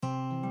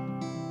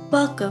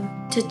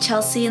Welcome to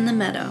Chelsea in the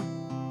Meadow.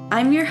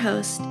 I'm your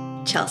host,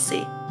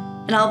 Chelsea,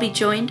 and I'll be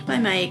joined by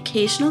my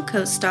occasional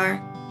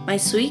co-star, my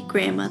sweet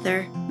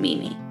grandmother,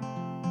 Mimi.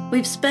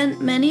 We've spent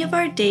many of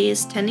our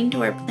days tending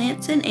to our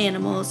plants and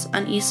animals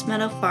on East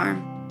Meadow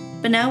Farm,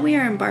 but now we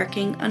are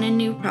embarking on a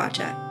new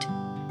project,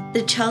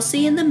 the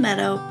Chelsea in the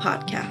Meadow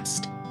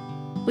podcast.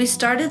 We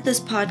started this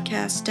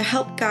podcast to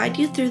help guide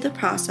you through the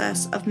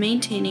process of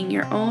maintaining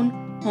your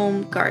own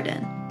home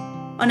garden.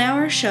 On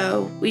our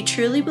show, we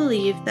truly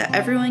believe that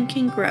everyone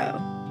can grow,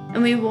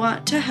 and we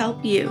want to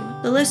help you,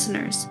 the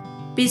listeners,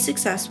 be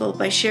successful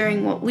by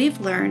sharing what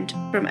we've learned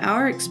from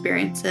our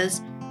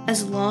experiences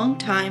as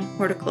longtime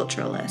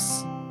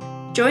horticulturalists.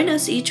 Join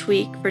us each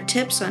week for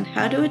tips on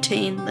how to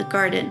attain the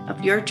garden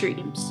of your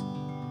dreams.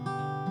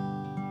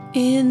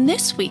 In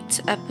this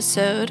week's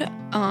episode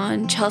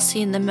on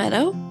Chelsea in the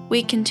Meadow,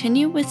 we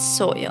continue with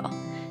soil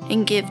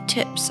and give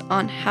tips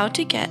on how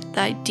to get the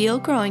ideal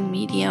growing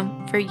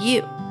medium for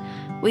you.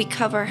 We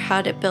cover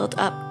how to build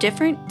up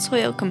different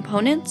soil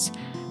components,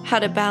 how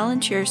to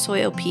balance your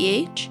soil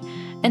pH,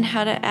 and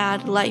how to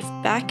add life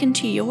back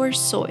into your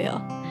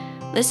soil.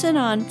 Listen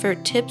on for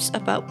tips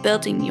about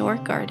building your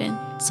garden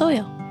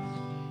soil.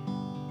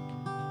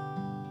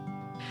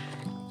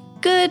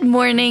 Good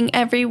morning,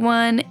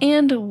 everyone,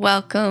 and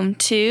welcome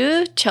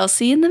to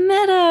Chelsea in the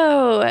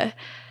Meadow.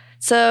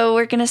 So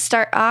we're going to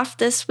start off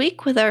this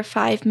week with our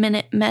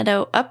 5-minute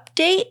meadow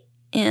update.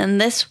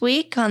 And this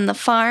week on the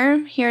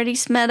farm here at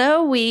East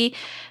Meadow, we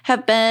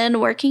have been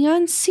working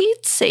on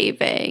seed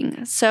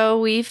saving. So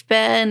we've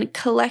been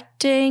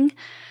collecting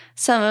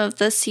some of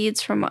the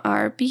seeds from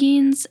our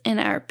beans and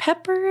our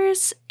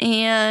peppers.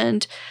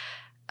 And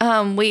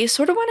we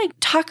sort of want to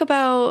talk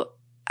about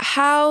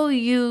how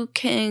you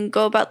can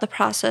go about the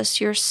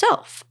process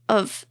yourself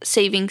of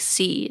saving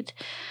seed.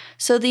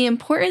 So the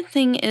important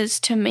thing is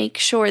to make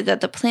sure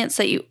that the plants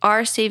that you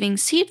are saving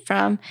seed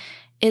from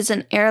is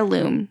an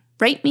heirloom.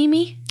 Right,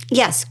 Mimi?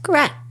 Yes,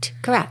 correct.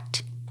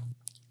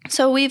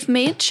 So we've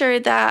made sure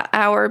that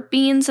our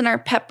beans and our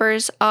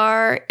peppers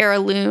are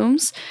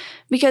heirlooms,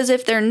 because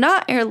if they're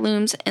not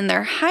heirlooms and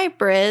they're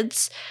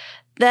hybrids,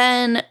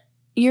 then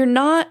you're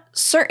not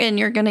certain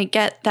you're going to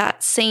get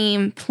that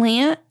same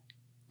plant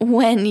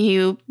when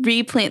you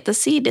replant the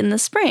seed in the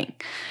spring.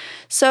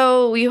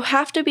 So you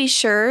have to be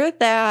sure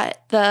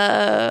that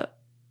the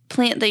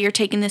plant that you're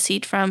taking the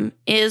seed from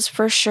is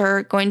for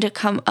sure going to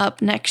come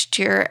up next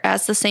year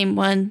as the same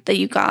one that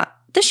you got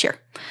this year.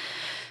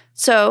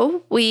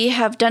 So we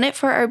have done it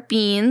for our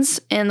beans,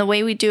 and the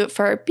way we do it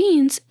for our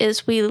beans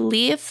is we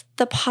leave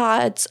the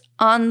pods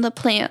on the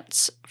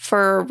plants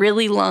for a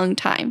really long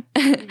time.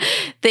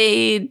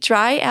 They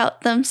dry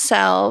out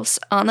themselves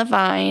on the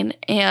vine,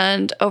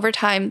 and over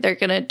time they're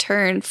going to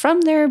turn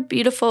from their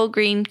beautiful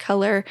green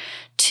color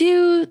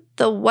to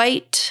the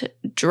white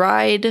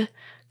dried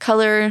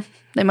color.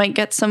 They might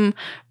get some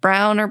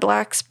brown or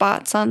black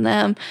spots on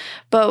them.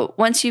 But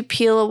once you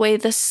peel away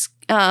this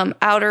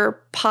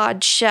outer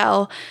pod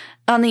shell,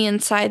 on the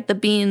inside, the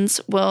beans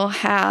will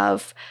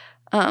have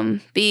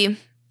be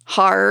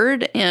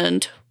hard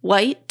and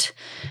white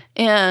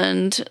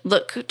and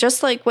look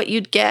just like what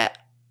you'd get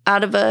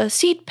out of a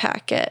seed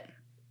packet.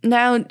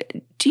 Now,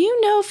 do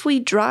you know if we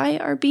dry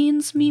our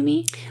beans,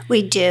 Mimi?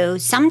 We do.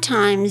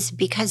 Sometimes,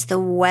 because the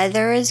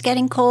weather is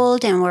getting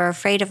cold and we're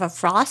afraid of a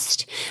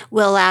frost,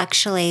 we'll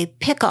actually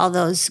pick all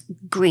those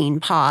green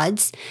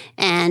pods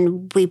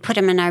and we put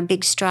them in our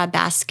big straw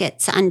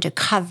baskets under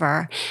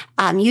cover.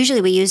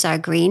 Usually we use our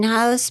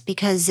greenhouse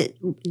because it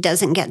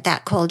doesn't get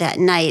that cold at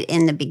night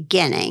in the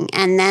beginning.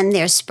 And then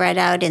they're spread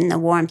out in the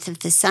warmth of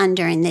the sun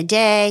during the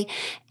day.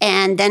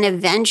 And then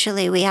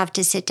eventually we have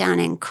to sit down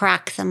and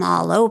crack them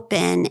all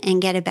open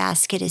and get a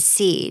basket of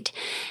seed.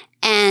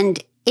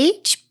 And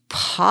each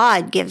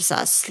pod gives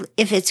us,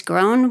 if it's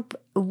grown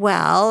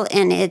well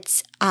and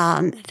it's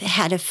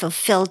had a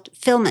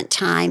fulfillment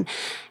time,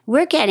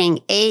 we're getting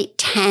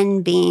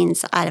 8-10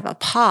 beans out of a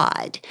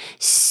pod.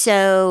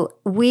 So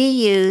we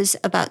use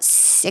about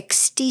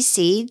 60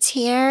 seeds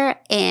here.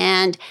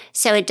 And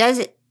so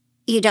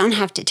you don't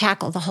have to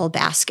tackle the whole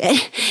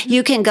basket.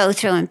 You can go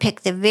through and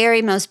pick the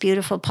very most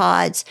beautiful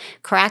pods,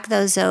 crack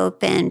those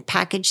open,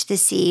 package the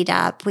seed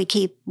up.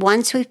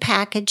 Once we've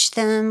packaged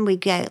them, we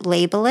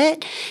label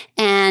it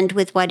and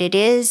with what it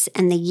is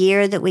and the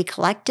year that we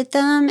collected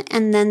them,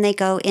 and then they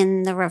go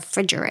in the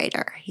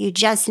refrigerator. You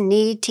just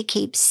need to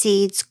keep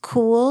seeds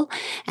cool,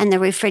 and the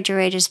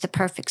refrigerator is the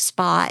perfect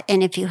spot.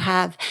 And if you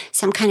have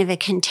some kind of a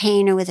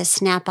container with a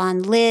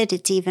snap-on lid,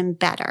 it's even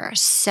better.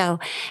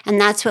 And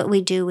that's what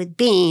we do with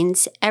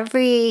beans.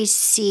 Every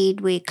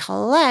seed we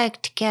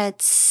collect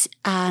gets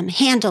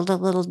handled a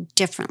little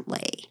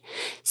differently.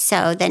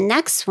 So the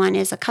next one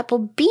is a couple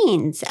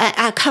beans,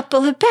 a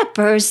couple of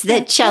peppers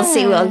that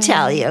Chelsea will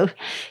tell you.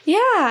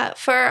 Yeah,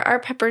 for our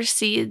pepper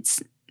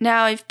seeds.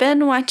 Now, I've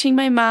been watching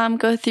my mom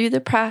go through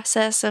the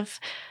process of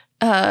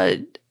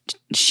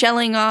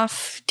shelling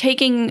off,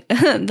 taking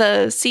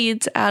the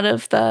seeds out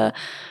of the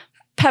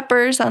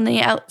peppers on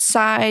the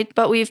outside,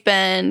 but we've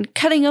been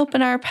cutting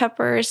open our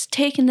peppers,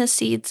 taking the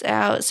seeds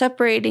out,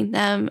 separating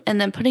them,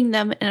 and then putting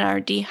them in our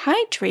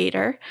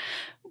dehydrator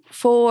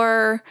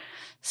for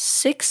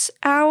 6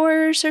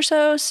 hours or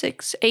so,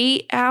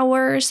 8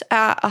 hours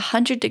at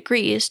 100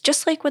 degrees,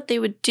 just like what they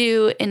would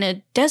do in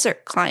a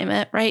desert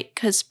climate, right?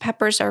 Because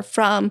peppers are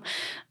from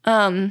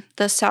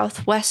the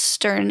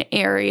southwestern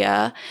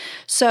area.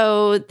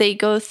 So they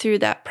go through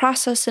that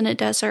process in a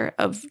desert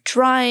of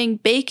drying,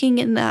 baking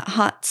in that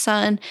hot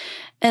sun,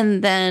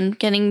 and then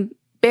getting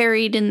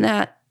buried in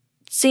that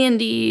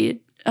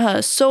sandy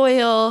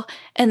soil.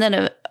 And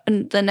then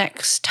the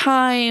next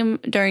time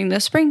during the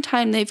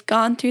springtime they've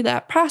gone through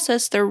that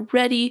process, they're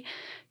ready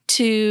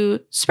to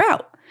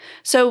sprout.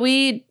 So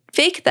we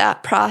fake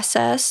that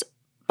process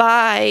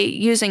by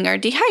using our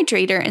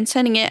dehydrator and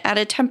setting it at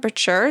a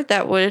temperature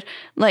that would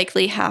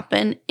likely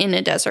happen in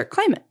a desert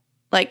climate,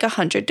 like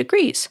 100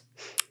 degrees.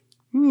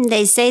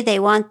 They say they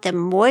want the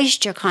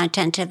moisture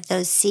content of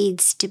those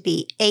seeds to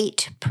be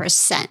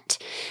 8%.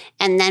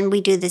 And then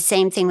we do the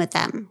same thing with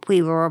them.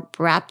 We will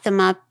wrap them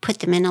up, put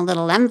them in a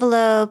little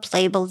envelope,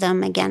 label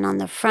them again on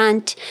the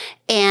front,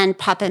 and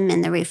pop them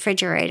in the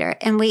refrigerator.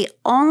 And we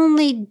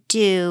only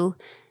do,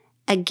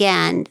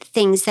 again,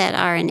 things that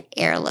are an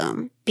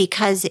heirloom.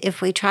 Because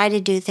if we try to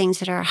do things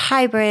that are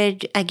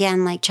hybrid,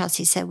 again, like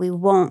Chelsea said, we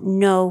won't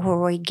know what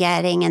we're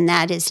getting, and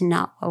that is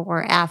not what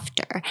we're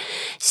after.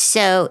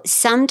 So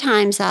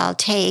sometimes I'll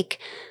take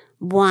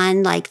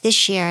one like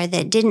this year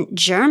that didn't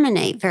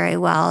germinate very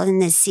well in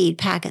the seed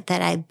packet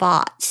that I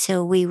bought.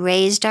 So we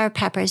raised our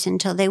peppers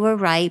until they were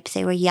ripe.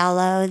 They were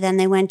yellow, then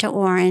they went to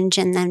orange,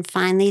 and then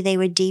finally they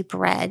were deep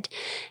red.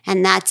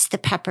 And that's the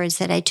peppers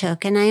that I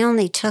took. And I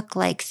only took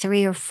like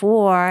 3 or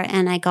 4,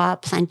 and I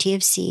got plenty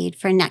of seed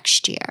for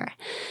next year.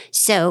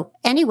 So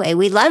anyway,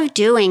 we love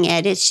doing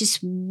it. It's just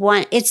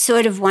it's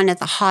sort of one of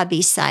the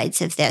hobby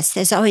sides of this.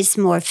 There's always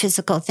more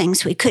physical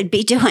things we could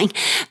be doing,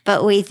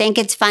 but we think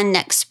it's fun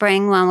next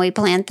spring when we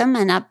plant them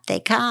and up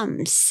they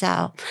come.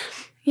 So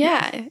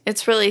yeah,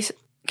 it's really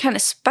kind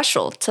of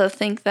special to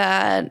think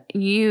that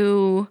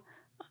you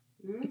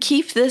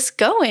keep this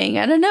going.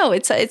 I don't know.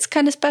 It's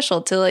kind of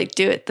special to like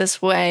do it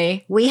this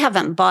way. We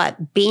haven't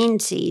bought bean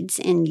seeds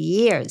in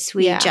years.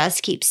 We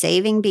just keep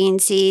saving bean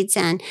seeds.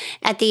 And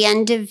at the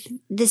end of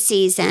the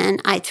season,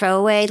 I throw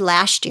away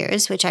last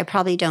year's, which I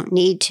probably don't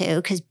need to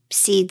because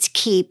seeds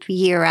keep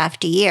year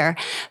after year,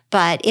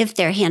 but if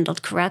they're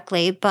handled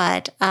correctly.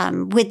 But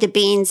with the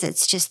beans,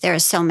 it's just there are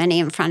so many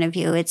in front of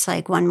you. It's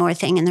like one more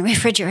thing in the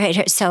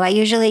refrigerator. So I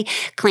usually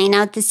clean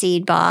out the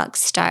seed box,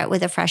 start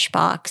with a fresh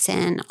box,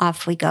 and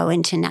off we go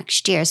into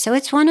next year. So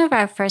it's one of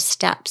our first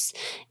steps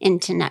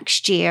into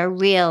next year,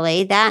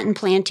 really, that and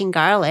planting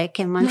garlic.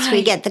 And once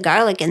we get the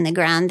garlic in the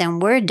ground, then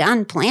we're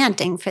done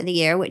planting for the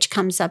year, which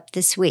comes up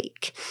this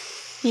week.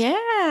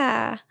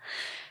 Yeah.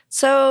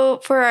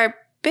 So for our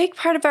big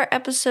part of our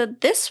episode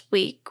this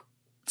week,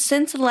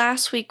 since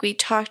last week we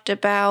talked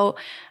about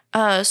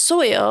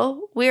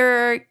soil,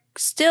 we're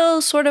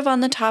still sort of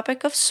on the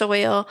topic of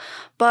soil,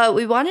 but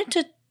we wanted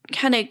to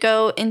kind of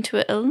go into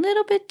it a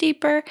little bit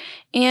deeper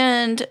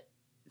and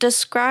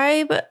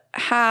describe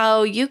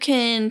how you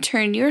can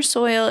turn your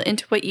soil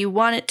into what you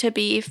want it to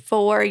be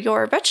for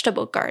your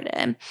vegetable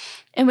garden.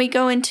 And we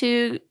go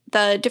into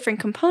the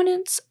different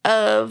components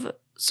of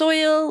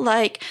soil,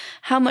 like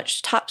how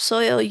much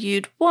topsoil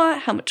you'd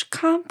want, how much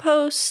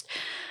compost,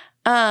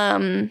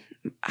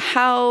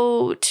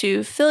 how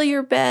to fill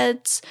your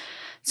beds.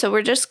 So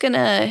we're just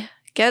gonna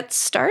get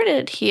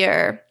started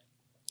here.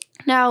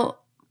 Now,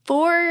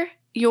 for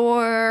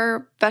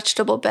your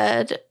vegetable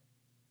bed,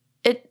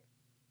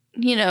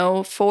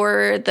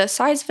 for the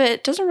size of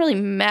it doesn't really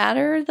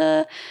matter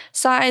the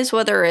size,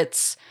 whether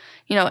it's,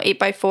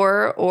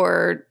 8x4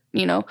 or,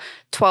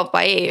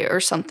 12x8 or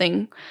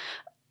something.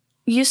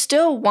 You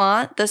still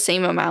want the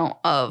same amount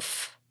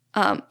of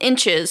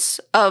inches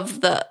of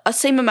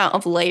same amount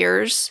of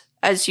layers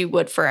as you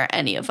would for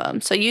any of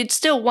them. So you'd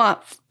still want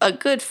a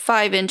good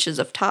 5 inches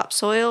of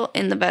topsoil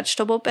in the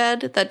vegetable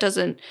bed. That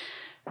doesn't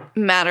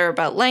matter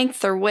about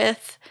length or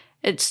width.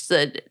 It's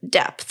the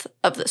depth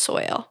of the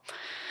soil.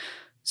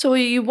 So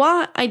you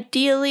want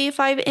ideally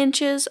 5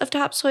 inches of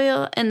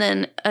topsoil and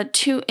then a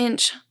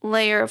 2-inch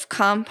layer of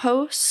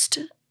compost.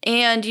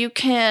 And you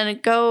can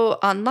go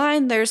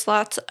online. There's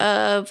lots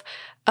of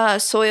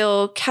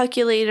soil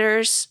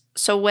calculators.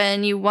 So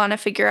when you want to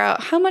figure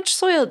out how much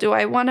soil do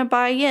I want to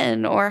buy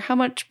in or how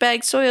much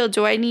bagged soil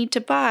do I need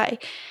to buy,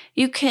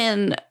 you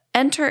can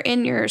enter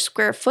in your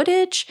square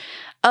footage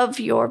of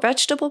your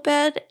vegetable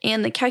bed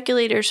and the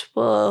calculators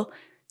will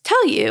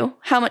tell you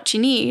how much you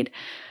need.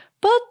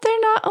 But they're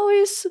not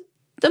always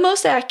the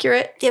most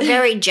accurate. They're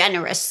very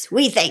generous.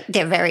 We think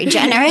they're very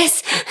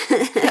generous.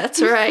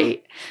 That's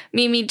right.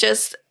 Mimi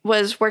just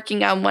was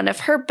working on one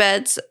of her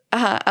beds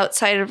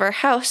outside of our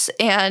house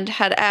and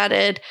had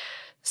added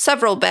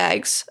several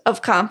bags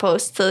of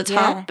compost to the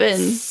top. Yeah,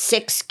 And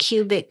 6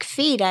 cubic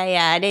feet I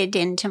added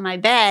into my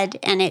bed,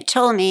 and it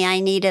told me I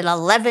needed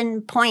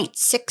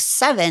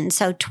 11.67,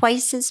 so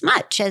twice as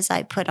much as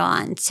I put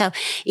on. So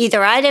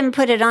either I didn't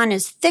put it on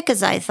as thick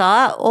as I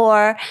thought,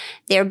 or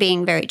they're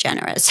being very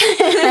generous.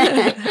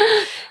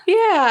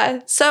 yeah.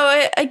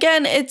 So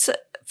again, it's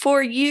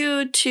for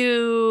you,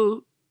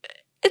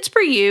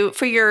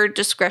 for your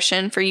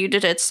discretion, for you to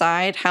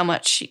decide how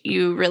much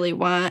you really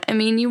want. I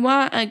mean, you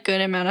want a good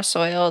amount of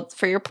soil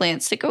for your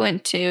plants to go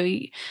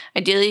into.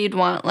 Ideally, you'd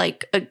want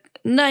like a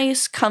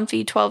nice,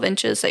 comfy 12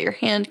 inches that your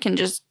hand can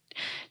just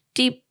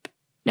dig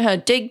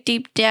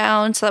deep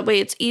down, so that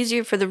way it's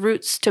easier for the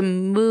roots to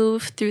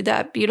move through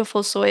that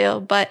beautiful soil.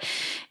 But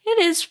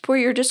it is for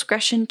your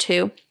discretion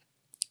too.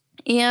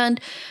 And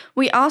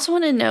we also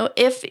want to know,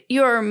 if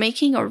you're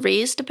making a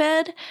raised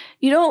bed,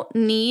 you don't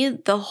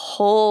need the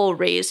whole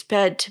raised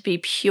bed to be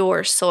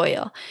pure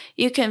soil.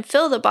 You can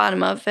fill the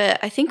bottom of it.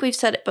 I think we've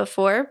said it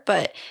before,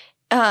 but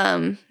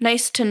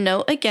nice to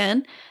note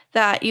again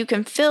that you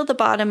can fill the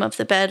bottom of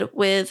the bed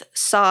with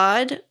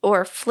sod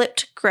or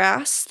flipped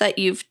grass that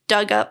you've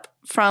dug up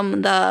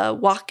from the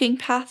walking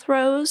path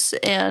rows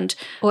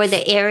or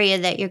the area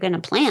that you're going to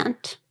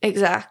plant.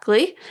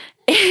 Exactly.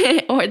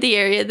 Or the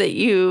area that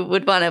you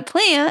would want to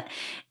plant,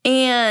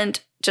 and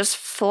just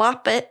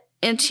flop it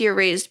into your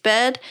raised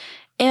bed.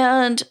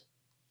 And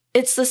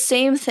it's the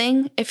same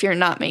thing if you're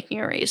not making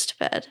a raised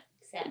bed.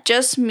 Exactly. It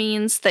just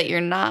means that you're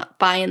not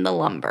buying the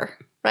lumber,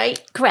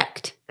 right?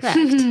 Correct.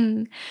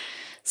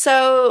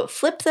 So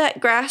flip that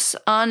grass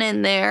on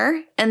in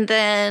there, and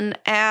then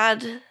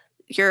add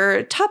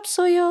your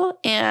topsoil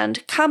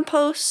and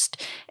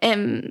compost,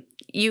 and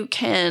you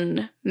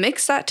can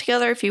mix that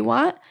together if you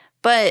want.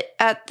 But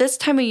at this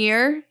time of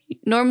year,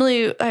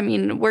 normally,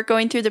 we're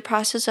going through the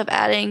process of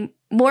adding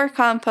more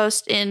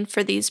compost in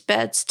for these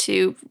beds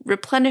to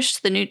replenish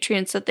the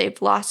nutrients that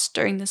they've lost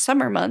during the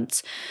summer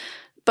months.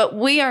 But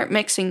we aren't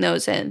mixing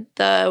those in.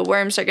 The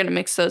worms are going to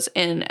mix those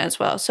in as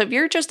well. So if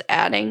you're just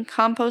adding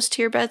compost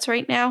to your beds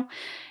right now,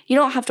 you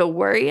don't have to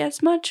worry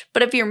as much.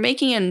 But if you're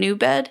making a new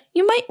bed,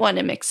 you might want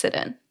to mix it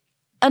in.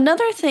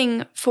 Another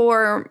thing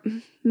for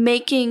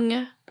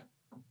making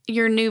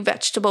your new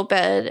vegetable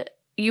bed,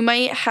 you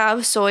might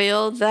have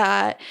soil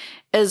that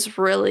is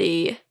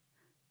really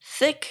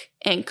thick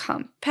and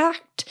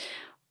compact,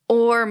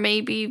 or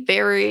maybe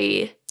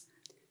very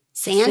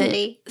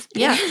sandy.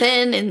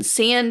 Thin and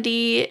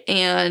sandy,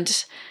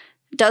 and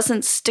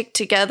doesn't stick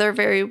together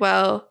very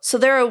well. So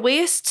there are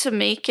ways to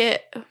make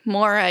it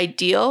more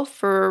ideal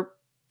for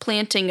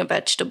planting a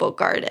vegetable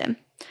garden.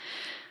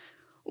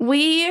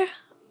 We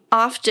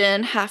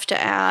often have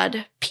to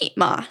add peat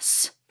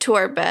moss to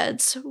our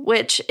beds,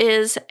 which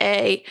is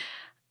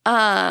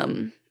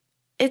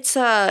it's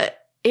a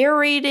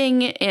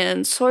aerating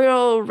and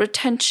soil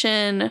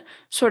retention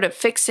sort of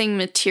fixing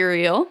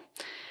material.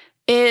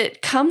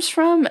 It comes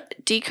from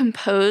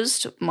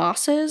decomposed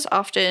mosses,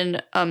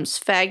 often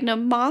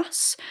sphagnum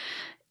moss,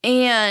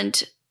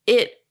 and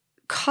it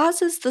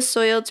causes the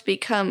soil to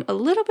become a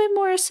little bit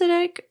more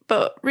acidic,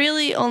 but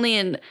really only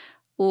in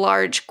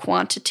large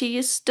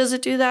quantities does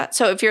it do that.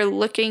 So if you're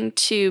looking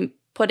to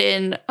put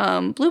in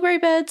blueberry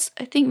beds,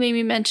 I think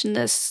maybe mentioned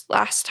this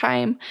last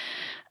time,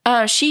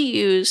 she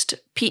used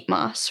peat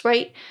moss,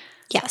 right?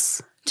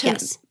 Yes.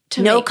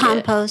 No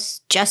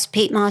compost, just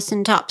peat moss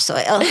and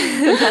topsoil.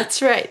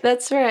 That's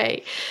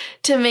right.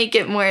 To make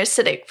it more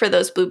acidic for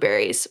those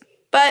blueberries.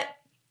 But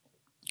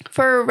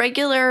for a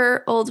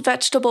regular old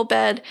vegetable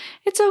bed,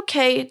 it's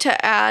okay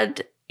to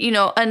add,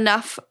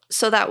 enough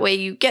so that way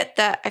you get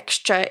that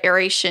extra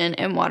aeration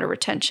and water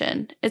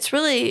retention. It's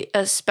really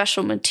a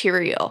special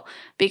material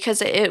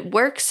because it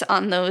works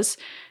on those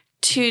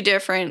two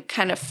different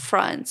kind of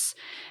fronts.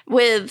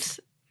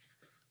 With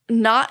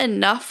not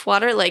enough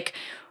water, like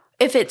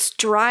if it's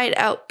dried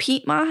out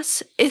peat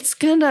moss, it's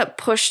gonna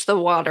push the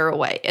water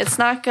away. It's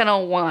not gonna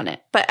want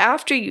it. But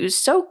after you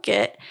soak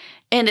it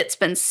and it's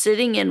been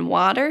sitting in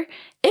water,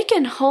 it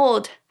can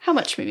hold, how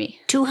much, Mimi?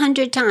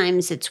 200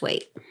 times its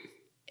weight.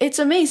 It's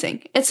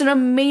amazing. It's an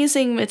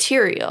amazing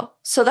material.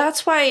 So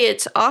that's why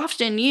it's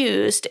often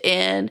used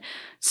in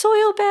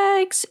soil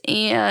bags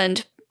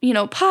and,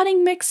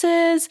 potting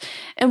mixes.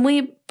 And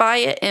we buy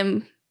it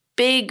in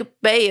big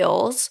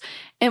bales,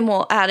 and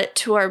we'll add it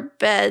to our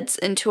beds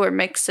and to our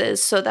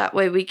mixes, so that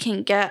way we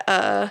can get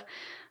a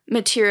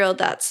material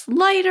that's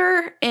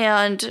lighter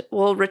and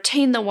will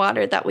retain the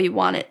water that we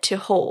want it to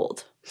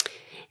hold.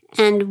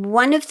 And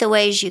one of the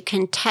ways you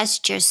can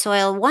test your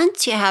soil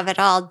once you have it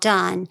all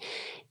done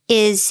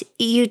is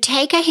you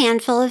take a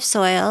handful of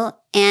soil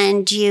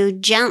and you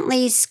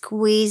gently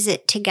squeeze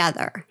it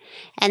together,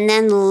 and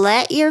then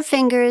let your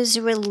fingers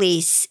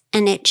release,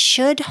 and it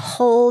should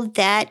hold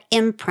that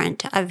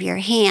imprint of your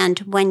hand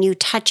when you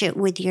touch it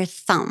with your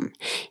thumb,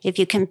 if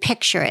you can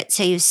picture it.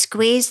 So you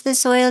squeeze the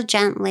soil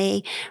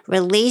gently,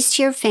 release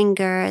your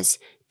fingers,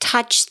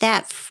 touch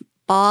that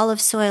ball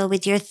of soil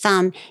with your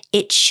thumb,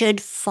 it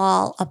should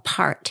fall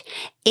apart.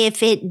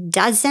 If it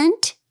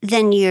doesn't,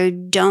 then you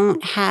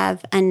don't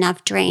have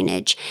enough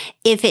drainage.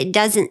 If it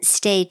doesn't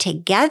stay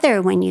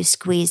together when you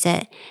squeeze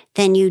it,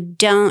 then you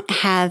don't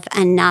have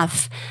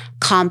enough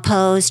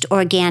compost,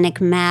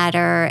 organic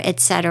matter,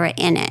 etc.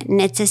 in it.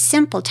 And it's a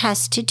simple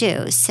test to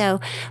do.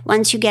 So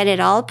once you get it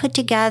all put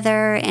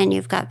together and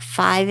you've got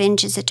 5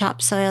 inches of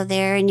topsoil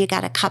there and you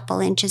got a couple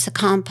inches of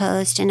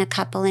compost and a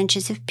couple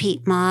inches of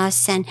peat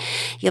moss, and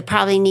you'll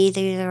probably need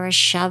either a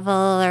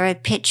shovel or a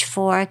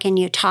pitchfork, and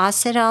you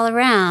toss it all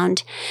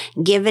around,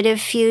 give it a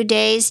few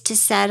days to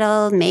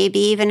settle, maybe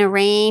even a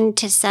rain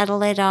to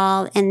settle it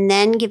all, and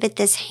then give it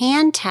this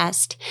hand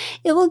test.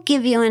 It will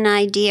give you an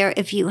idea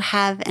if you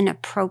have an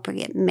appropriate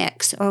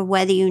mix, or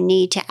whether you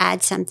need to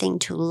add something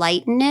to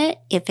lighten it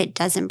if it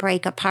doesn't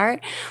break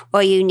apart,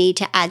 or you need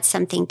to add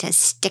something to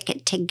stick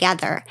it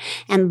together.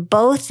 And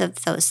both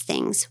of those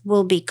things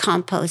will be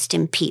compost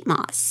and peat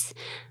moss.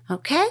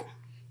 Okay?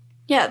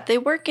 Yeah, they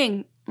work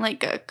in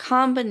like a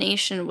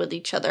combination with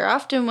each other.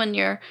 Often when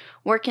you're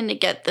working to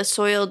get the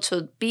soil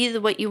to be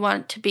what you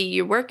want it to be,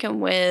 you're working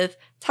with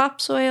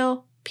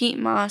topsoil, peat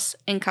moss,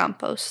 and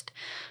compost.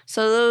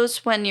 So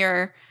those, when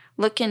you're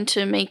looking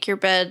to make your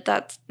bed,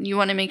 that you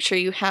want to make sure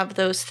you have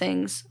those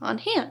things on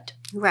hand.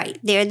 Right.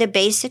 They're the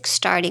basic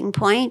starting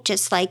point.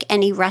 Just like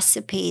any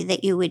recipe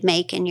that you would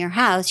make in your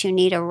house, you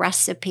need a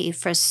recipe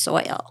for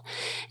soil.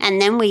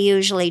 And then we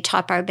usually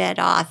top our bed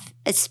off,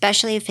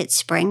 especially if it's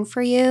spring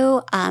for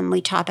you.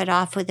 We top it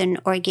off with an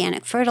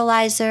organic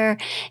fertilizer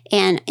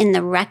and in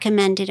the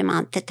recommended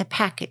amount that the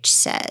package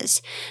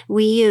says.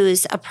 We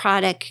use a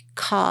product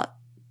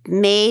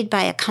made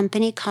by a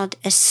company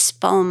called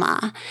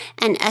Espoma.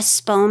 And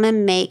Espoma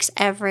makes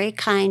every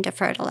kind of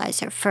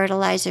fertilizer.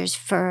 Fertilizers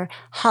for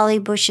holly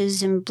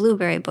bushes and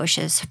blueberry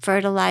bushes,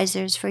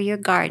 fertilizers for your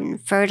garden,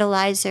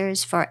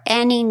 fertilizers for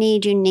any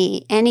need you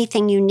need,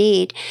 anything you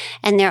need.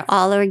 And they're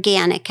all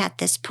organic at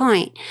this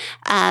point.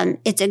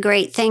 It's a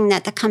great thing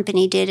that the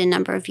company did a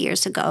number of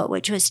years ago,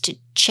 which was to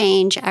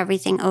change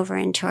everything over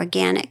into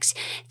organics.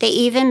 They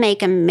even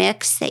make a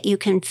mix that you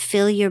can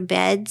fill your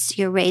beds,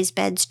 your raised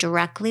beds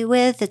directly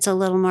with. It's a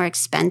little more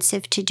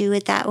expensive to do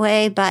it that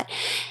way, but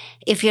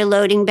if you're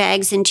loading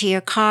bags into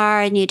your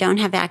car and you don't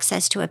have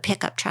access to a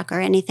pickup truck or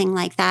anything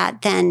like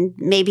that, then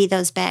maybe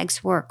those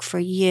bags work for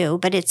you,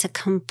 but it's a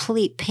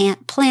complete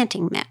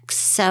planting mix.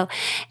 So,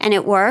 and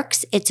it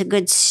works. It's a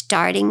good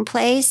starting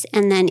place.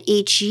 And then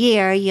each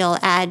year you'll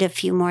add a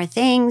few more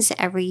things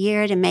every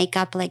year to make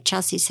up, like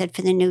Chelsea said,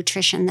 for the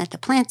nutrition that the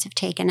plants have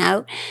taken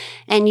out.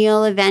 And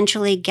you'll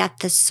eventually get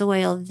the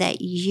soil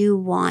that you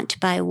want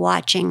by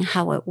watching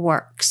how it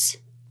works.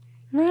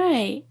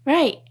 Right.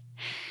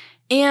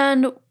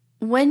 And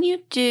when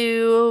you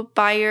do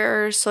buy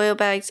your soil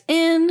bags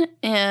in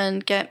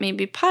and get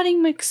maybe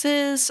potting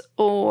mixes,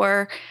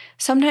 or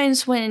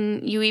sometimes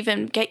when you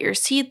even get your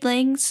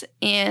seedlings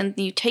and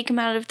you take them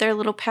out of their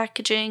little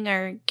packaging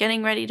or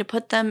getting ready to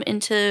put them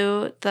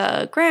into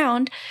the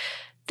ground,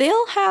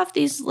 they'll have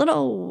these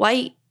little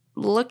white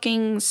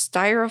looking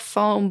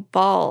styrofoam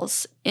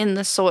balls in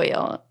the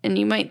soil. And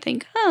you might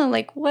think,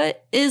 like,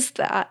 what is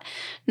that?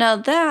 Now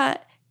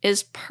that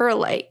is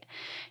perlite.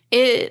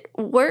 It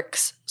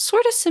works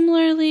sort of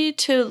similarly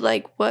to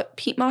like what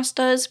peat moss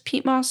does.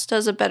 Peat moss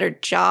does a better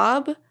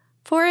job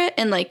for it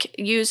and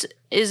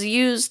is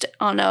used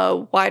on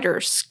a wider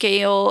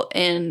scale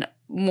and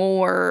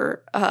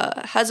more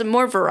has a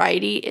more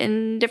variety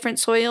in different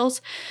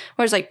soils.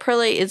 Whereas like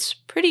perlite is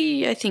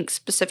pretty, I think,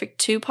 specific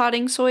to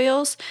potting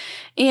soils.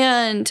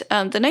 And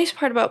the nice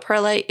part about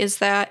perlite is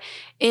that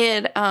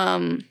it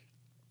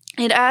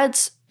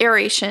adds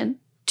aeration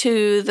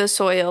to the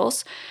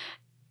soils.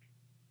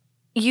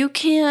 You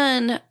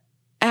can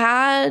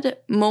add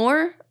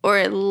more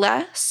or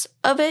less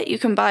of it. You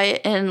can buy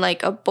it in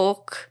like a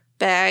bulk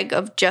bag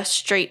of just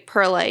straight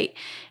perlite.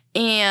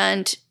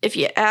 And if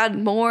you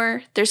add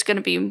more, there's going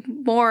to be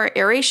more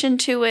aeration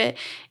to it.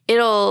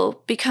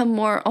 It'll become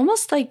more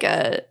almost like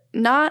it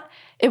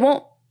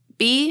won't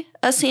be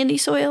a sandy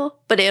soil,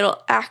 but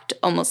it'll act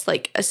almost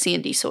like a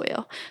sandy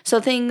soil. So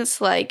things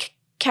like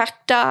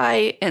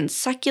cacti and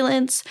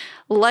succulents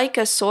like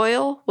a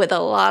soil with a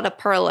lot of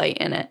perlite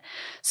in it.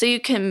 So you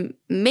can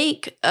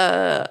make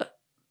a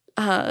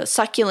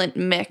succulent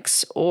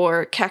mix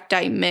or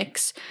cacti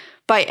mix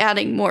by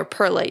adding more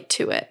perlite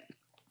to it.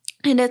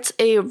 And it's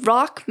a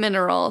rock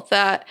mineral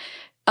that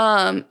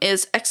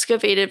is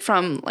excavated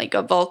from like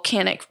a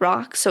volcanic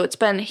rock. So it's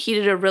been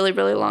heated a really,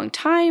 really long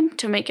time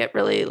to make it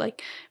really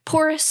like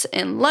porous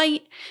and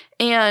light.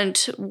 And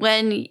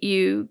when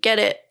you get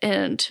it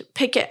and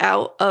pick it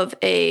out of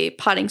a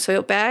potting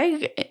soil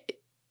bag,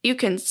 you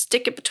can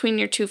stick it between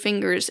your 2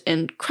 fingers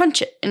and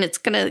crunch it. And it's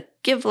going to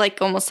give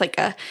like almost like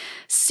a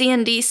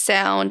sandy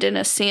sound and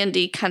a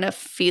sandy kind of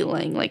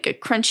feeling, like a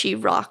crunchy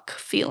rock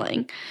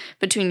feeling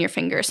between your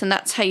fingers. And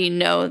that's how you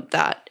know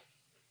that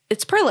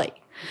it's perlite.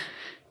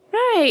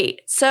 Right.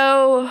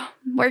 So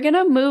we're going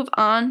to move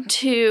on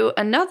to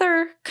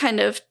another kind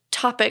of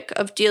topic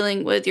of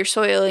dealing with your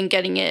soil and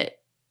getting it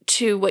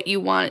to what you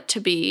want it to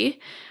be,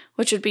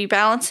 which would be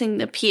balancing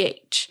the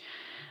pH.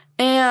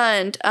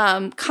 And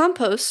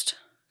compost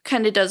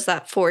kind of does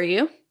that for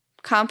you.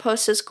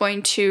 Compost is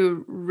going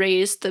to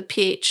raise the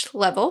pH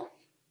level.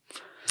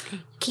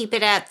 Keep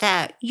it at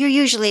that. You're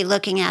usually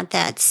looking at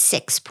that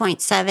 6.7,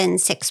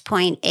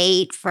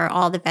 6.8 for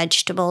all the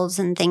vegetables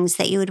and things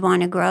that you would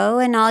want to grow,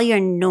 and all your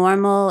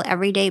normal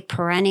everyday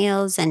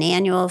perennials and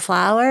annual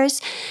flowers.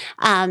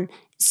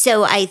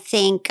 So I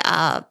think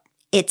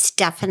it's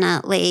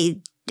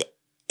definitely,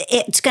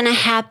 it's going to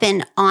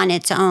happen on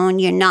its own.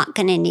 You're not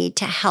going to need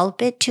to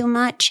help it too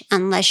much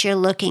unless you're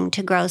looking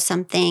to grow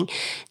something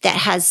that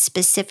has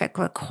specific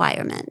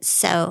requirements.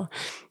 So,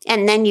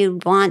 and then you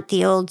want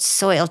the old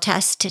soil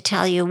test to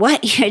tell you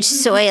what your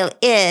soil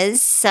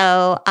is.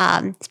 So,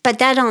 but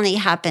that only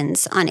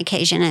happens on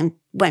occasion and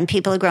when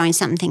people are growing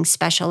something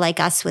special like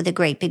us with a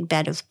great big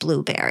bed of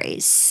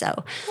blueberries.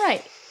 So,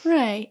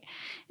 right.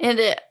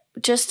 And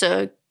just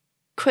a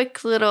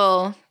quick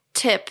little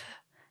tip.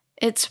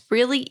 It's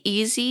really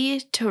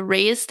easy to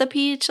raise the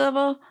pH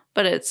level,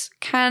 but it's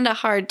kind of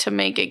hard to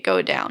make it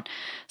go down.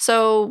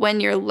 So when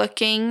you're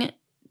looking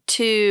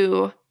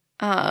to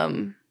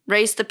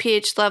raise the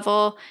pH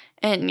level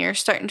and you're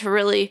starting to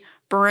really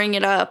bring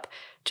it up,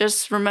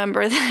 just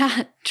remember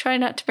that. Try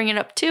not to bring it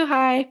up too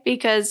high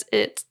because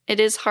it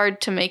is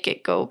hard to make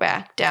it go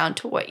back down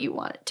to what you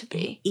want it to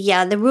be.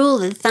 Yeah, the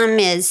rule of thumb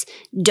is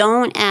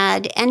don't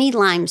add any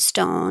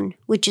limestone,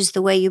 which is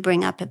the way you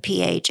bring up a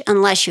pH,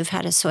 unless you've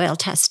had a soil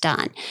test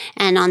done.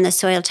 And on the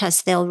soil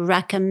test, they'll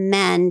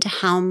recommend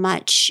how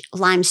much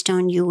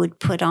limestone you would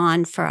put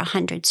on for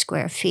 100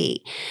 square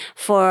feet.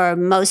 For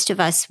most of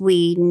us,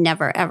 we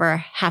never, ever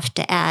have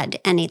to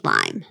add any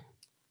lime.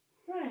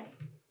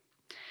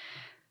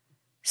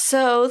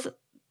 So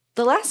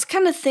the last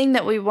kind of thing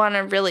that we want to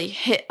really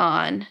hit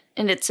on,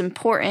 and it's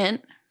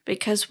important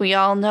because we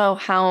all know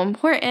how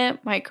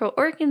important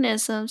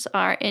microorganisms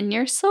are in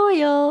your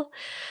soil.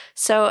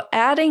 So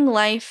adding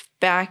life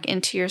back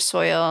into your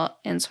soil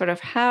and sort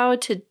of how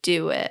to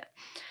do it.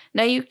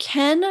 Now you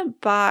can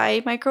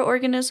buy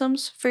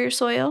microorganisms for your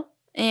soil,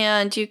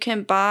 and you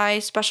can buy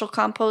special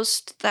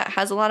compost that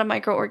has a lot of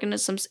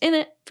microorganisms in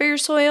it for your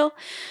soil,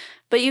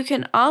 but you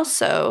can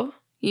also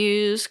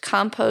use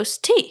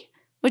compost tea,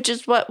 which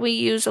is what we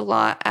use a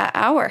lot at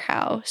our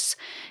house.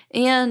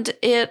 And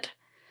it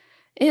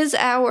is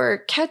our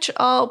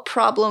catch-all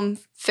problem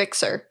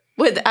fixer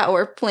with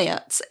our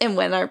plants and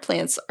when our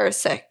plants are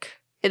sick.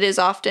 It is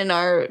often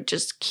our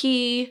just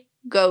key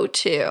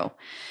go-to.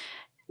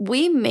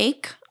 We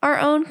make our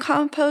own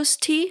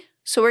compost tea,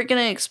 so we're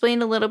going to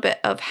explain a little bit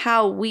of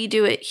how we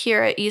do it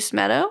here at East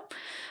Meadow.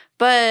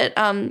 But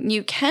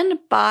you can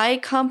buy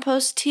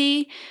compost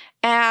tea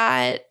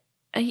at,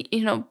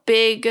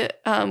 big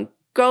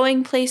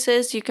growing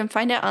places. You can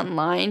find it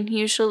online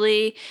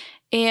usually.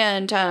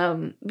 And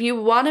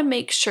you want to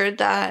make sure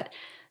that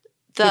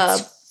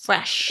it's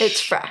fresh.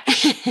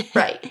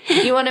 Right.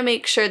 You want to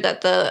make sure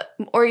that the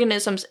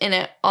organisms in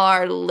it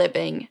are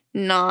living,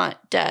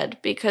 not dead.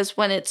 Because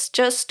when it's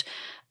just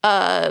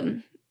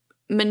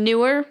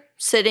manure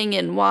sitting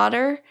in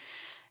water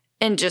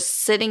and just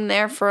sitting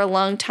there for a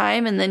long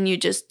time and then you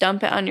just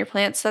dump it on your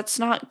plants, that's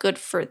not good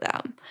for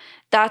them.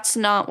 That's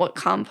not what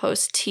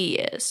compost tea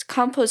is.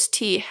 Compost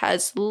tea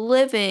has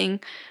living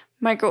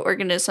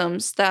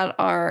microorganisms that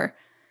are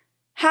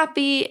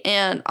happy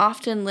and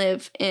often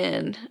live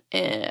in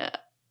an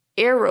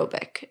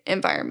aerobic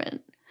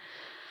environment.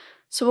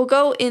 So we'll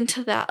go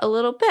into that a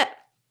little bit.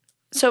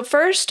 So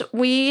first,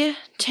 Mimi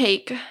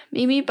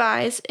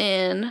buys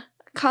in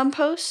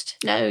compost.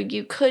 Now,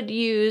 you could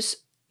use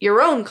your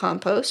own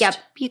compost. Yep,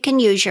 you can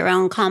use your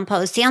own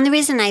compost. The only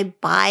reason I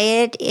buy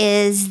it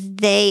is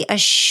they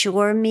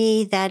assure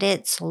me that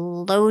it's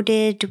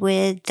loaded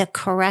with the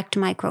correct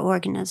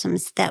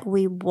microorganisms that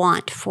we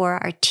want for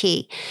our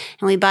tea.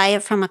 And we buy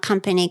it from a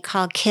company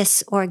called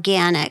Kiss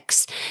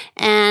Organics.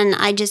 And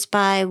I just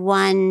buy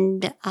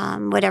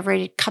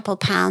a couple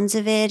pounds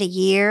of it a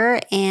year.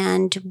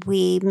 And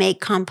we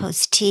make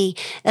compost tea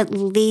at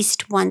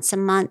least once a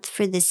month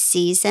for the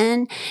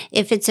season.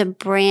 If it's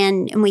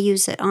and we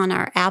use it on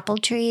our apple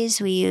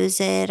trees. We use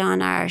it on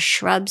our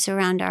shrubs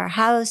around our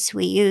house.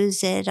 We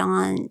use it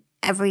on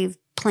every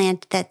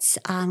plant that's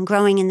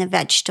growing in the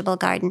vegetable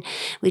garden.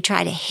 We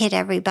try to hit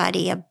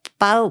everybody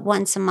about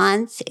once a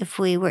month. If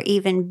we were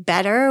even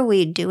better,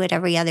 we'd do it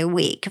every other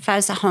week. If I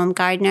was a home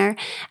gardener,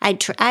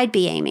 I'd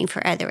be aiming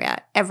for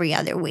every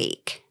other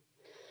week.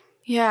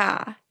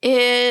 Yeah,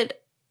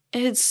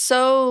 it's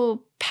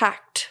so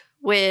packed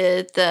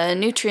with the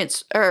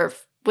nutrients or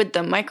with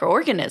the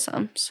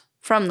microorganisms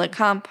from the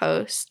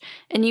compost,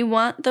 and you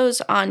want those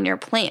on your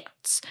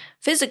plants,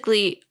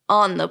 physically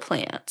on the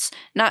plants,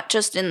 not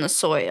just in the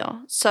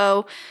soil.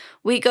 So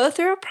we go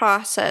through a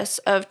process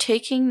of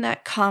taking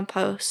that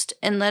compost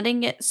and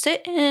letting it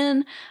sit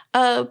in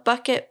a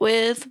bucket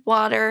with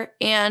water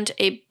and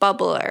a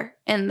bubbler,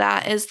 and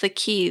that is the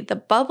key. The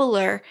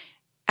bubbler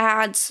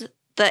adds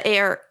the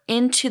air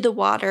into the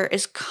water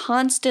is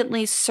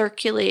constantly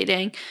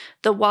circulating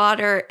the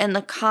water and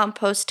the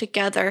compost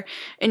together,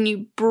 and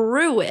you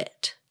brew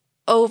it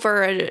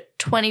over a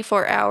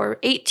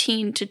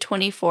 18 to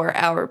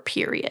 24-hour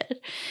period.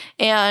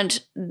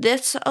 And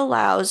this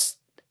allows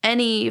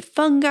any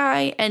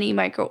fungi, any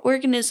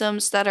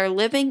microorganisms that are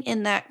living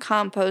in that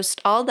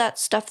compost, all that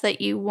stuff that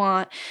you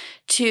want,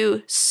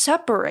 to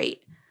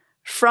separate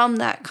from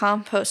that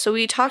compost. So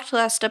we talked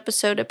last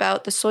episode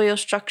about the soil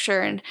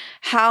structure and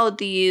how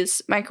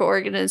these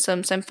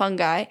microorganisms and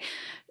fungi,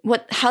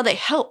 how they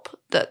help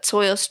that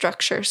soil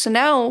structure. So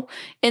now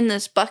in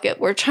this bucket,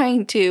 we're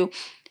trying to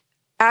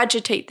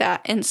agitate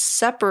that and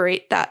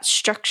separate that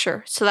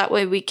structure so that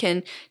way we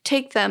can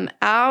take them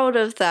out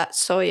of that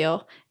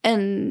soil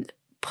and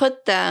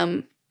put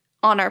them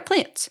on our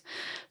plants.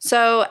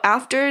 So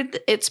after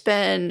it's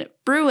been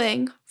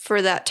brewing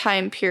for that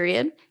time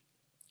period,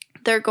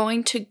 they're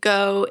going to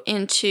go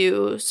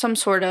into some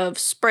sort of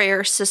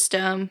sprayer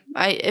system.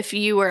 If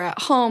you were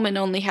at home and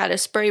only had a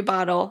spray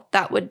bottle,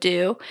 that would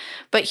do.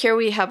 But here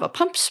we have a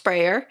pump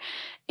sprayer,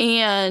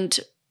 and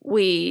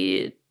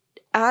we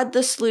add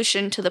the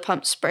solution to the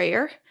pump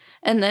sprayer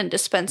and then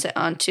dispense it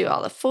onto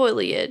all the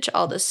foliage,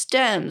 all the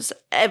stems,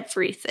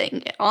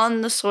 everything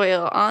on the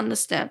soil, on the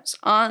stems,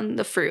 on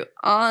the fruit,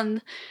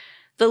 on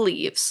the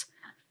leaves.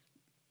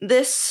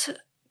 This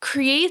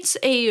creates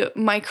a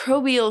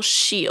microbial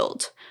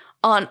shield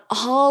on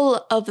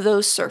all of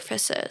those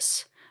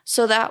surfaces.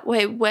 So that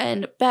way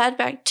when bad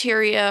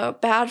bacteria,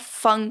 bad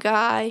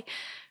fungi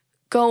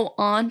go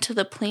onto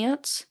the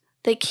plants,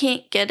 they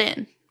can't get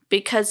in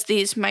because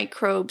these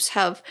microbes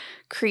have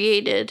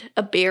created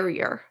a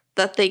barrier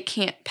that they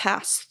can't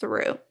pass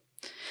through.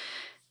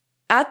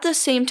 At the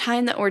same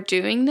time that we're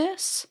doing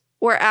this,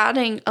 we're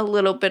adding a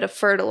little bit of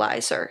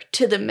fertilizer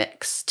to the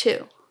mix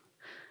too.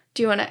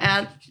 Do you want to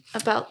add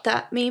about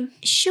that, Meme?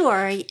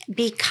 Sure,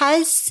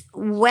 because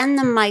when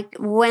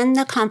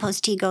the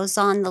compost tea goes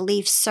on the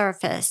leaf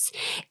surface,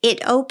 it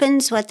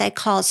opens what they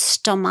call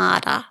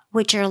stomata,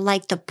 which are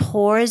like the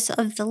pores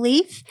of the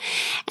leaf.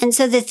 And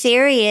so the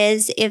theory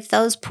is if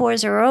those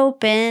pores are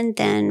open,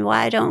 then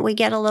why don't we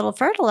get a little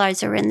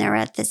fertilizer in there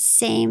at the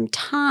same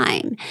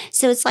time?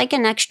 So it's like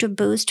an extra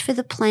boost for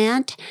the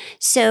plant.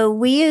 So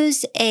we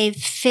use a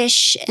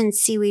fish and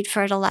seaweed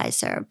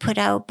fertilizer put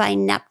out by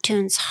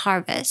Neptune's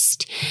Harvest.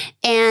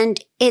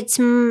 And it's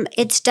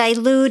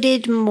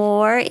diluted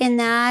more in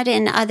that.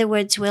 In other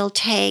words, we'll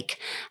take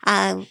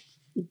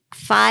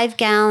 5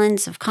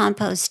 gallons of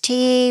compost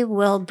tea.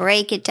 We'll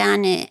break it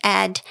down and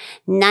add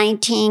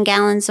 19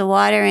 gallons of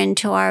water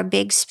into our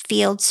big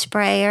field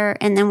sprayer.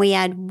 And then we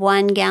add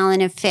 1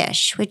 gallon of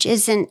fish, which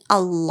isn't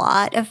a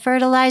lot of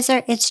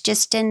fertilizer. It's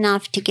just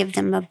enough to give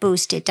them a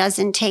boost. It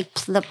doesn't take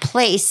the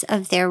place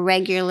of their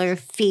regular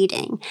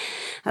feeding.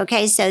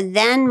 Okay, so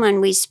then when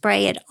we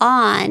spray it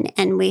on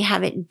and we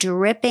have it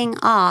dripping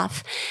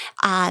off,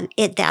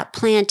 that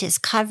plant is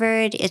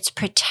covered, it's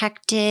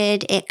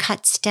protected, it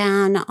cuts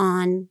down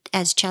on,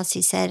 as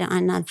Chelsea said,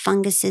 on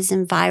funguses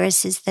and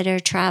viruses that are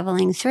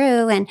traveling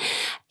through. And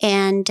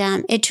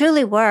it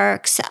truly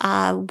works.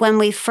 When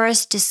we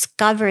first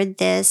discovered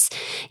this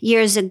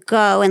years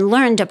ago and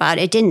learned about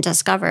it, didn't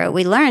discover it,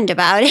 we learned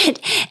about it.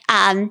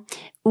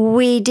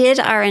 We did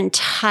our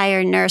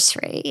entire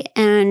nursery,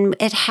 and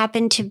it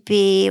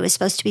was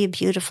supposed to be a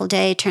beautiful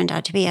day. It turned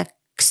out to be a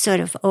sort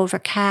of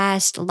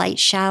overcast, light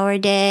shower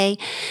day,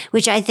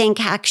 which I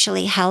think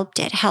actually helped.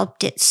 It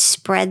helped it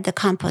spread the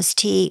compost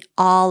tea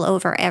all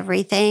over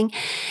everything.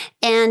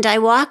 And I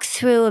walked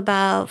through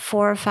about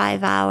 4 or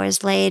 5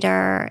 hours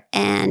later,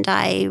 and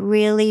I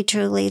really,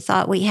 truly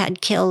thought we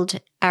had killed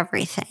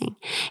everything.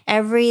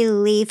 Every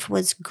leaf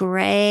was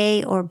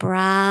gray or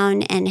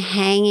brown and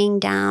hanging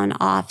down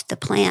off the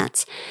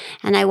plants.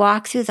 And I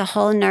walked through the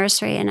whole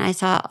nursery and I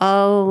thought,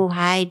 oh,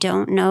 I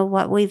don't know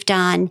what we've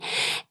done.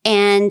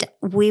 And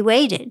we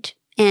waited.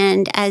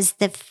 And as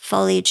the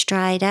foliage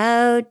dried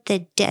out,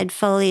 the dead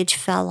foliage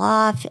fell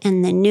off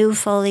and the new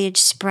foliage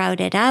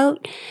sprouted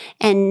out.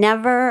 And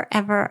never,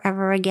 ever,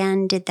 ever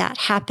again did that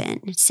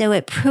happen. So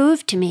it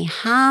proved to me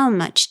how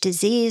much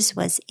disease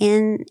was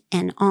in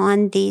and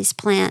on these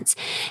plants.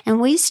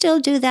 And we still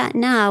do that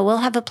now. We'll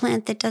have a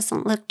plant that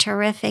doesn't look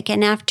terrific.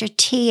 And after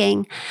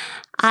teeing,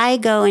 I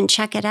go and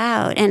check it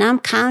out, and I'm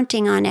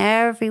counting on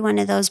every one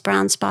of those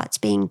brown spots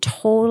being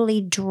totally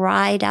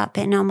dried up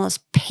and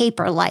almost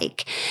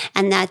paper-like,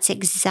 and that's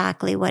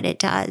exactly what it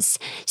does.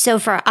 So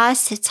for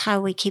us, it's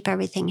how we keep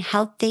everything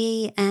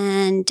healthy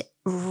and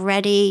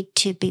ready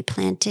to be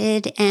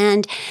planted,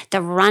 and the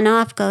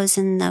runoff goes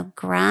in the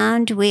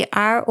ground.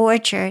 Our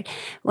orchard,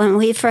 when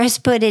we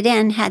first put it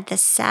in, had the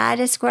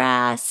saddest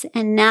grass,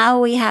 and now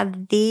we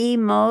have the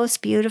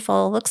most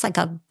beautiful, looks like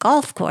a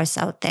golf course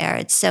out there.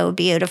 It's so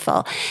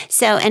beautiful.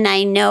 So, and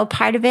I know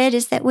part of it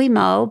is that we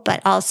mow,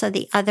 but also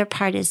the other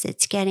part is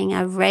it's getting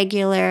a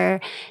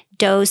regular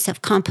dose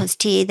of compost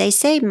tea. They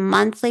say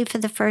monthly for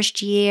the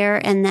first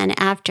year, and then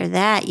after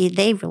that,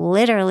 they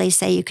literally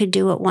say you could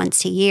do it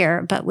once a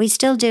year, but we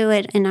still do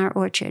it in our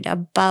orchard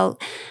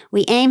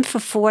we aim for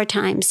 4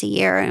 times a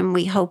year, and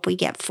we hope we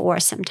get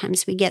 4.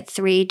 Sometimes we get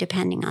 3,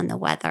 depending on the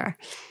weather.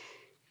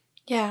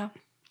 Yeah,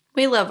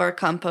 we love our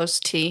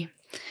compost tea.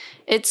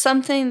 It's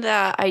something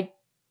that I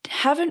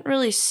haven't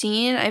really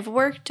seen. I've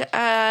worked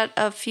at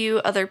a few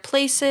other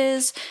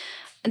places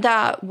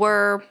that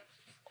were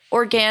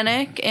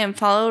organic and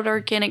followed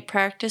organic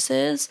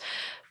practices,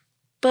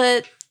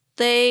 but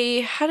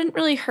they hadn't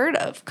really heard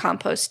of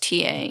compost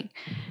teaing.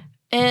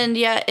 And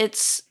yet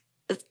it's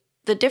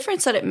the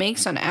difference that it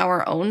makes on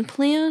our own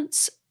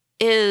plants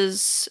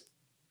is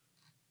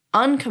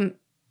uncomparable.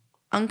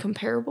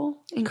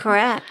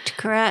 Correct.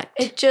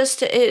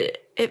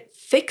 It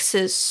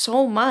fixes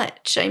so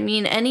much. I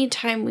mean,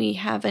 anytime we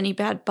have any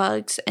bad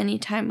bugs,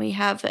 anytime we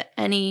have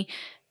any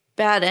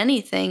bad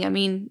anything, I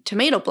mean,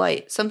 tomato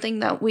blight, something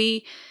that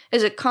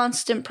is a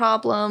constant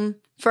problem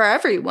for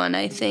everyone,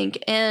 I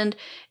think. And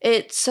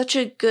it's such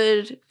a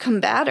good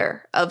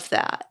combater of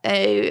that.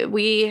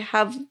 We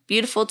have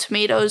beautiful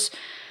tomatoes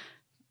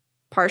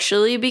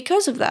partially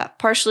because of that,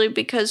 partially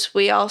because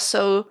we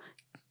also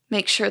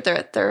make sure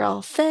that they're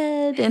all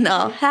fed and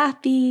all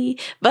happy,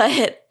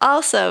 but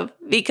also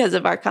because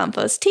of our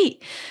compost tea.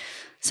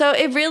 So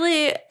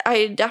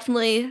I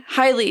definitely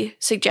highly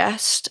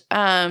suggest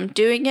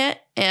doing it.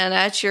 And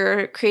as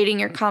you're creating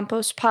your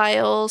compost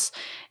piles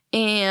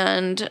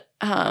and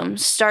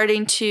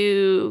starting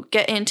to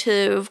get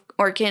into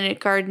organic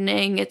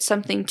gardening, it's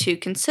something to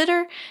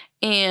consider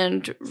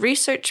and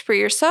research for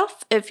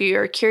yourself if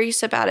you're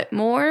curious about it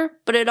more.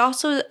 But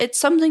it's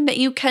something that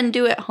you can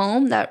do at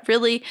home that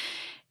really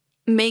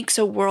makes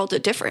a world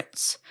of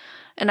difference.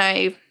 And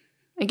I,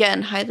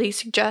 again, highly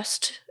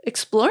suggest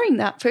exploring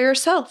that for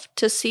yourself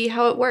to see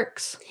how it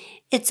works.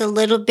 It's a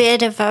little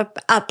bit of a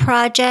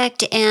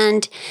project,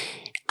 and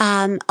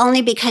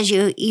only because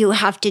you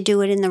have to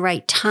do it in the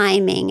right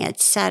timing,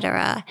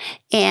 etc.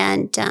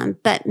 And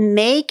but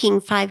making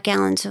 5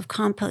 gallons of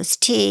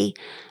compost tea,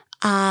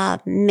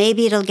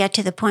 maybe it'll get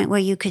to the point where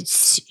you could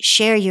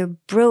share your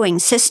brewing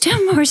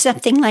system or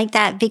something like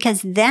that,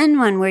 because then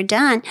when we're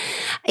done,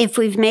 if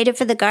we've made it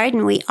for the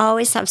garden, we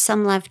always have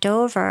some left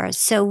over.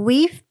 So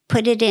we've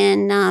put it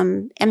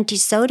in empty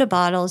soda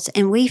bottles,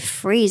 and we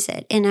freeze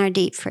it in our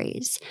deep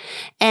freeze.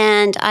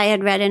 And I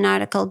had read an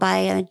article by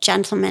a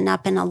gentleman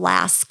up in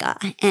Alaska,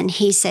 and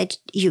he said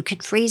you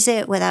could freeze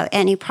it without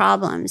any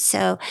problems.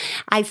 So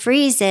I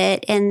freeze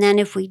it, and then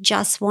if we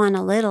just want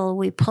a little,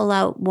 we pull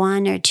out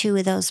 1 or 2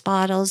 of those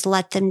bottles,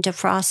 let them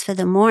defrost for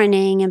the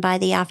morning, and by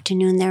the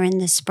afternoon, they're in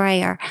the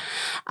sprayer.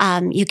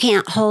 You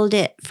can't hold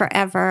it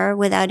forever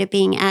without it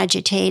being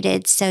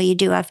agitated, so you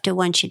do have to,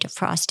 once you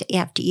defrost it, you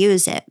have to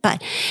use it.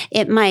 But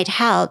it might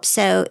help.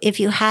 So if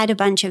you had a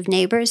bunch of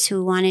neighbors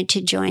who wanted to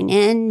join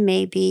in,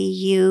 maybe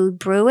you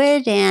brew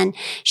it and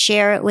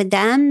share it with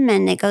them,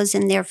 and it goes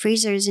in their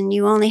freezers, and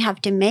you only have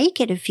to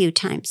make it a few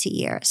times a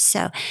year.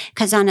 So,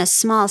 because on a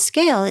small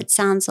scale, it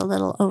sounds a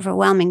little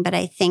overwhelming, but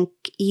I think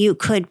you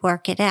could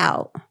work it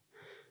out.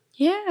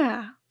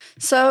 Yeah.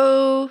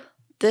 So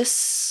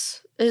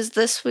this is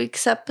this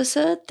week's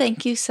episode.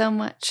 Thank you so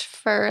much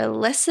for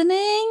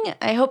listening.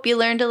 I hope you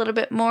learned a little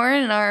bit more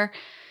and are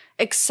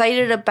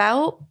excited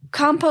about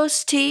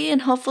compost tea,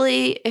 and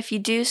hopefully if you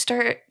do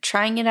start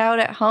trying it out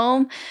at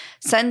home,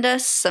 send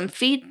us some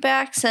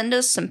feedback, send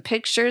us some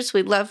pictures.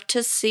 We'd love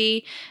to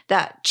see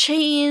that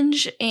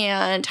change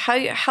and how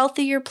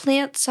healthy your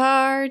plants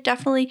are.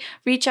 Definitely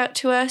reach out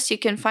to us. You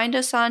can find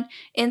us on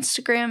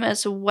Instagram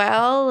as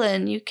well,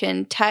 and you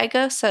can tag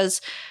us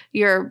as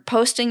you're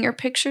posting your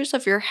pictures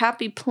of your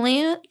happy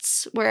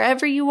plants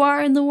wherever you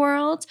are in the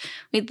world.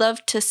 We'd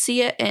love to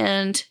see it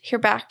and hear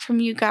back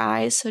from you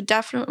guys, so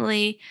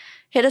definitely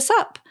hit us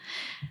up.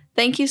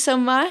 Thank you so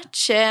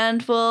much,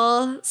 and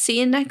we'll see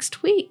you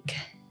next week.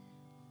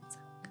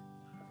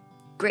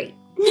 Great.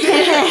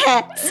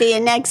 See you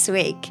next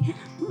week.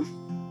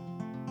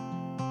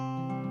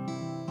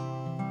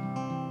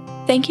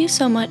 Thank you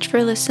so much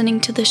for listening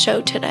to the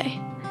show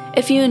today.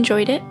 If you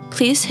enjoyed it,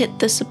 please hit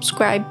the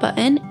subscribe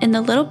button and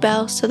the little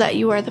bell so that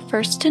you are the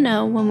first to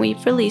know when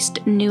we've released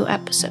a new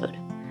episode.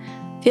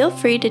 Feel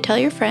free to tell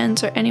your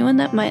friends or anyone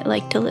that might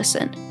like to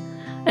listen.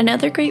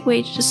 Another great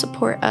way to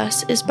support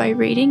us is by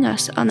rating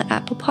us on the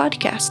Apple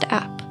Podcast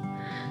app.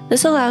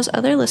 This allows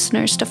other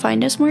listeners to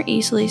find us more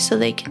easily so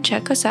they can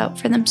check us out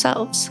for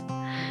themselves.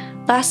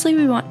 Lastly,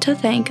 we want to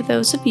thank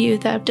those of you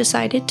that have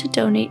decided to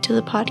donate to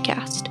the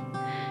podcast.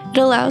 It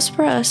allows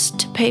for us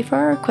to pay for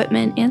our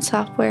equipment and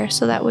software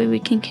so that way we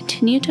can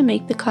continue to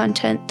make the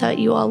content that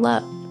you all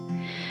love.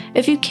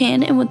 If you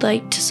can and would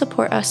like to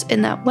support us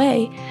in that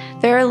way,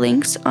 there are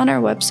links on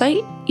our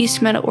website,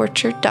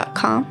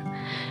 eastmeadoworchard.com,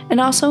 and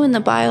also in the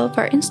bio of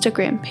our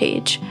Instagram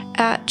page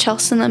at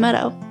Chelsea in the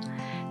Meadow.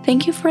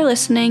 Thank you for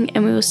listening,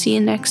 and we will see you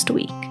next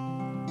week.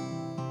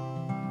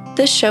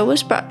 This show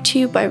was brought to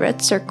you by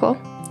Red Circle.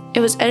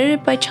 It was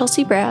edited by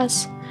Chelsea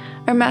Braz.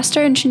 Our master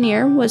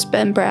engineer was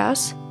Ben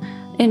Braz,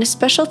 And a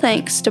special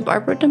thanks to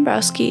Barbara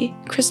Dombrowski,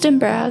 Kristen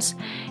Braz,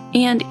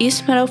 and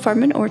East Meadow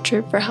Farm and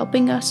Orchard for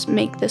helping us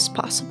make this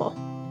possible.